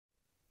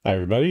Hi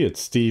everybody,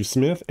 it's Steve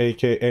Smith,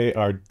 aka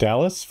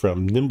Ardalis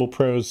from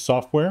NimblePros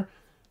software.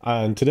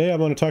 And today I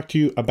want to talk to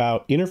you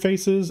about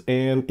interfaces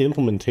and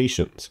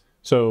implementations.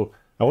 So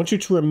I want you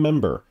to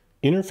remember,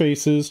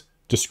 interfaces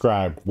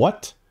describe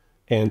what,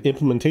 and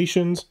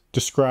implementations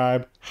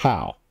describe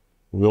how.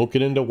 We won't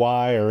get into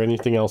why or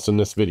anything else in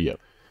this video,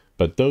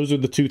 but those are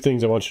the two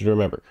things I want you to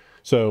remember.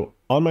 So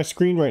on my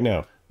screen right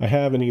now, I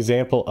have an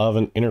example of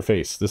an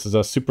interface. This is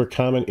a super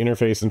common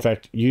interface. In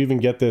fact, you even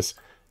get this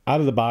out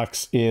of the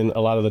box in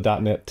a lot of the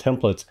 .NET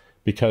templates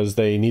because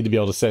they need to be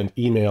able to send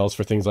emails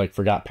for things like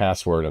forgot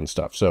password and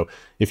stuff. So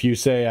if you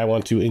say, I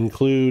want to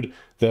include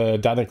the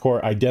 .NET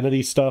Core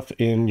identity stuff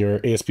in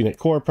your ASP.NET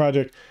Core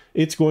project,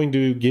 it's going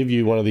to give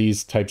you one of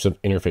these types of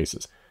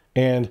interfaces.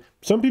 And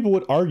some people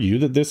would argue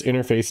that this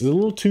interface is a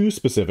little too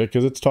specific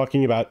because it's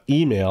talking about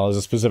email as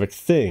a specific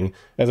thing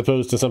as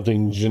opposed to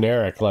something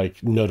generic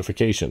like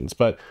notifications.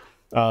 But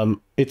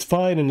it's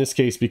fine in this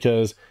case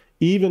because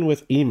even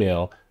with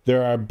email,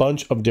 there are a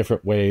bunch of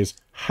different ways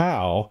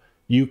how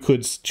you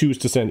could choose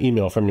to send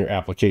email from your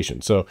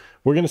application. So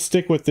we're going to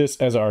stick with this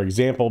as our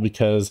example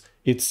because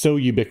it's so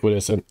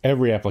ubiquitous and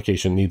every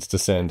application needs to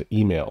send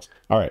emails.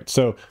 All right,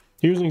 so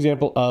here's an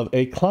example of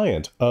a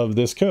client of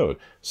this code.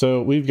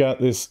 So we've got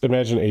this,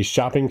 imagine a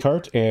shopping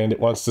cart, and it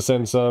wants to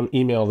send some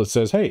email that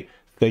says, hey,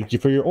 thank you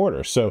for your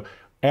order. So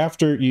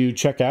after you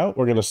check out,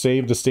 we're going to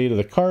save the state of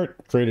the cart,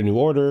 create a new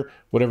order,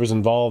 whatever's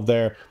involved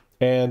there,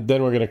 and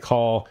then we're going to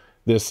call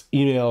this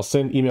email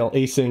send email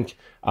async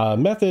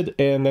method,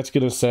 and that's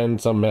going to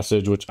send some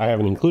message, which I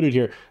haven't included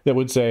here, that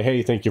would say,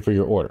 hey, thank you for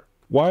your order.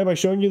 Why am I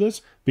showing you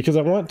this? Because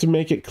I want to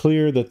make it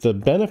clear that the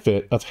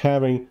benefit of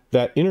having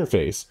that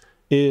interface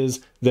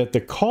is that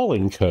the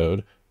calling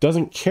code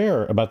doesn't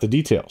care about the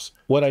details.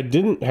 What I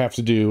didn't have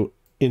to do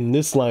in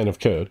this line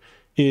of code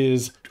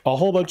is a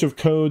whole bunch of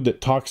code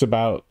that talks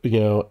about,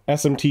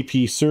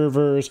 SMTP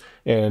servers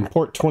and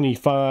port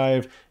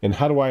 25 and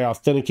how do I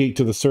authenticate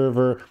to the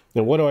server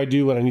and what do I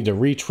do when I need to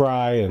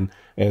retry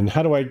and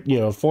how do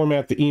I,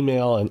 format the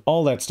email and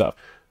all that stuff.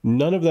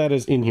 None of that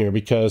is in here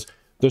because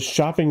the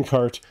shopping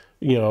cart,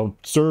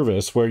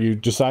 service where you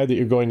decide that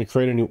you're going to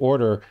create a new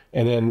order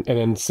and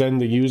then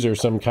send the user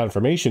some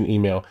confirmation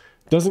email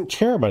doesn't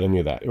care about any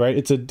of that, right?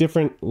 It's a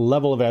different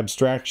level of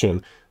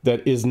abstraction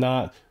that is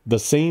not the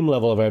same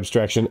level of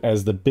abstraction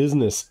as the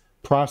business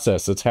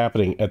process that's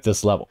happening at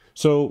this level.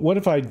 So what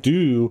if I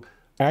do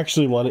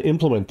actually want to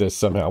implement this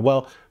somehow?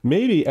 Well,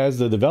 maybe as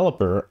the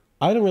developer,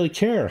 I don't really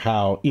care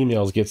how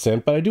emails get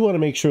sent, but I do want to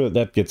make sure that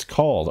that gets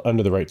called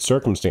under the right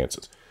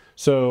circumstances.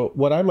 So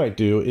what I might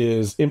do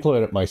is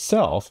implement it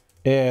myself,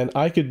 and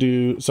I could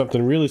do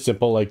something really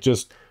simple like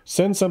just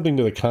send something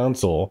to the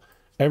console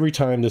every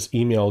time this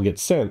email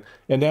gets sent,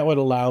 and that would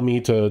allow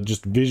me to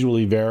just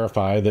visually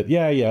verify that,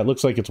 yeah, it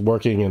looks like it's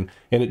working and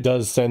it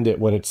does send it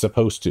when it's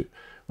supposed to,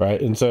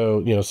 right? And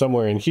so,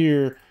 somewhere in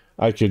here,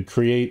 I could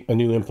create a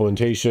new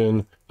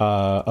implementation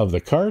of the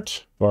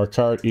cart, or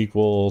cart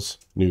equals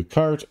new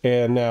cart,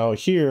 and now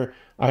here,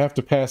 I have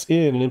to pass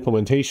in an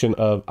implementation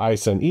of I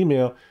send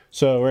email,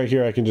 so right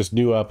here, I can just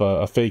new up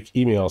a fake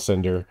email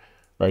sender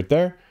right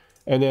there,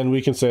 and then we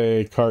can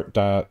say cart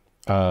dot,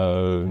 what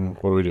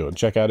are we doing?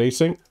 Checkout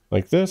async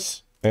like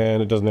this,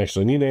 and it doesn't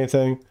actually need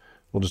anything.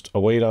 We'll just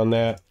await on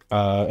that.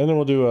 And then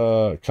we'll do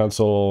a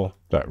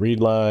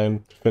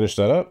console.readline, finish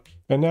that up.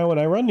 And now when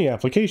I run the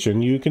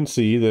application, you can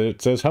see that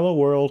it says, hello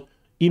world,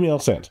 email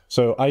sent.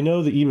 So I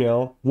know the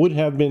email would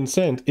have been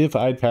sent if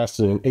I'd passed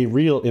in a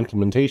real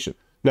implementation.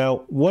 Now,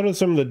 what are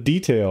some of the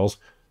details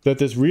that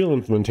this real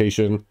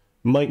implementation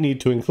might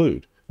need to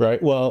include,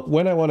 right? Well,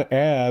 when I want to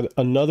add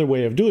another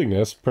way of doing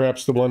this,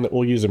 perhaps the one that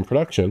we'll use in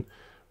production,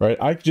 right?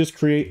 I could just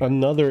create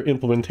another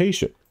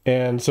implementation.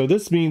 And so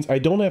this means I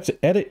don't have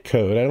to edit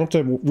code. I don't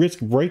have to risk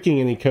breaking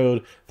any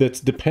code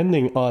that's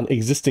depending on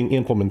existing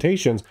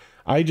implementations.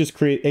 I just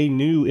create a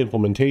new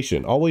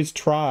implementation. Always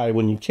try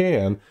when you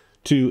can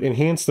to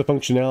enhance the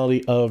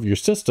functionality of your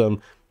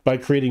system by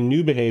creating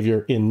new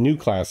behavior in new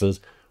classes,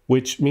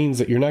 which means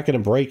that you're not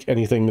going to break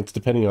anything that's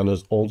depending on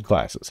those old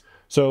classes.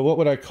 So what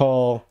would I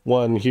call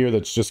one here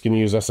that's just going to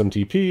use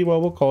SMTP? Well,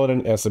 we'll call it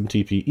an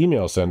SMTP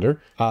email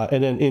sender.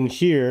 And then in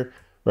here,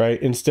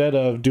 right, instead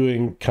of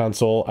doing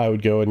console, I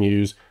would go and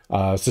use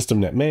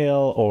system.net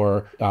mail,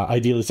 or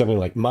ideally something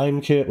like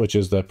MIMEKit, which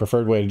is the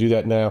preferred way to do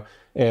that now.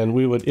 And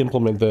we would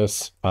implement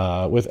this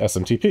with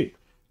SMTP,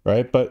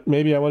 right? But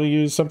maybe I want to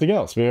use something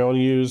else. Maybe I want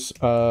to use,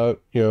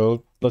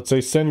 let's say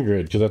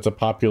SendGrid, because that's a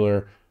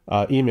popular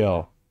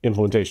email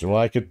implementation.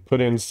 Well, I could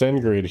put in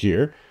SendGrid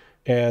here,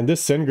 and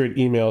this SendGrid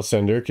email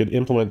sender could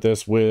implement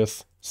this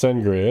with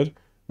SendGrid,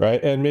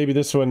 right? And maybe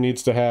this one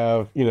needs to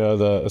have,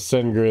 the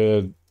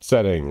SendGrid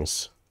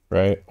settings,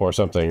 right? Or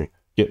something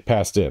get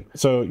passed in.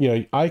 So,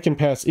 I can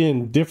pass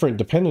in different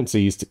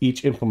dependencies to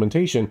each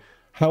implementation,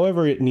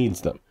 however it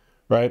needs them,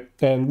 right?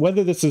 And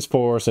whether this is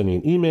for sending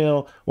an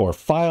email or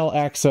file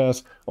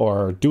access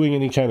or doing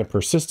any kind of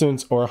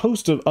persistence or a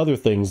host of other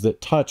things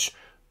that touch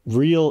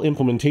real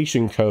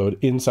implementation code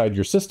inside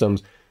your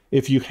systems,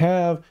 if you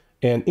have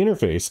an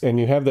interface and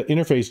you have the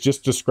interface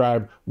just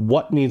describe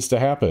what needs to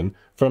happen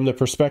from the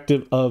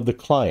perspective of the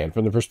client,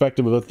 from the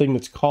perspective of the thing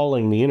that's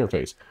calling the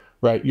interface,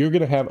 right? You're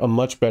going to have a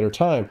much better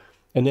time.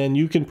 And then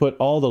you can put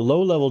all the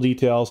low-level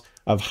details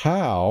of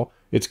how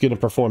it's going to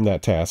perform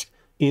that task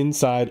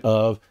inside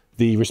of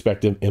the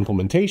respective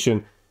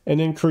implementation, and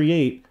then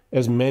create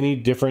as many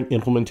different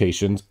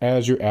implementations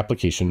as your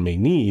application may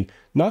need,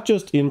 not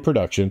just in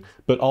production,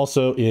 but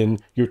also in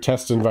your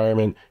test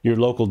environment, your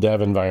local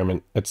dev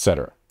environment,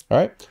 etc. All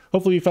right.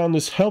 Hopefully you found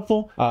this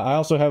helpful. I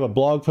also have a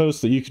blog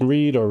post that you can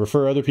read or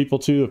refer other people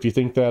to if you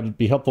think that'd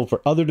be helpful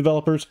for other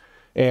developers,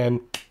 and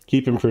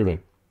keep improving.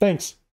 Thanks.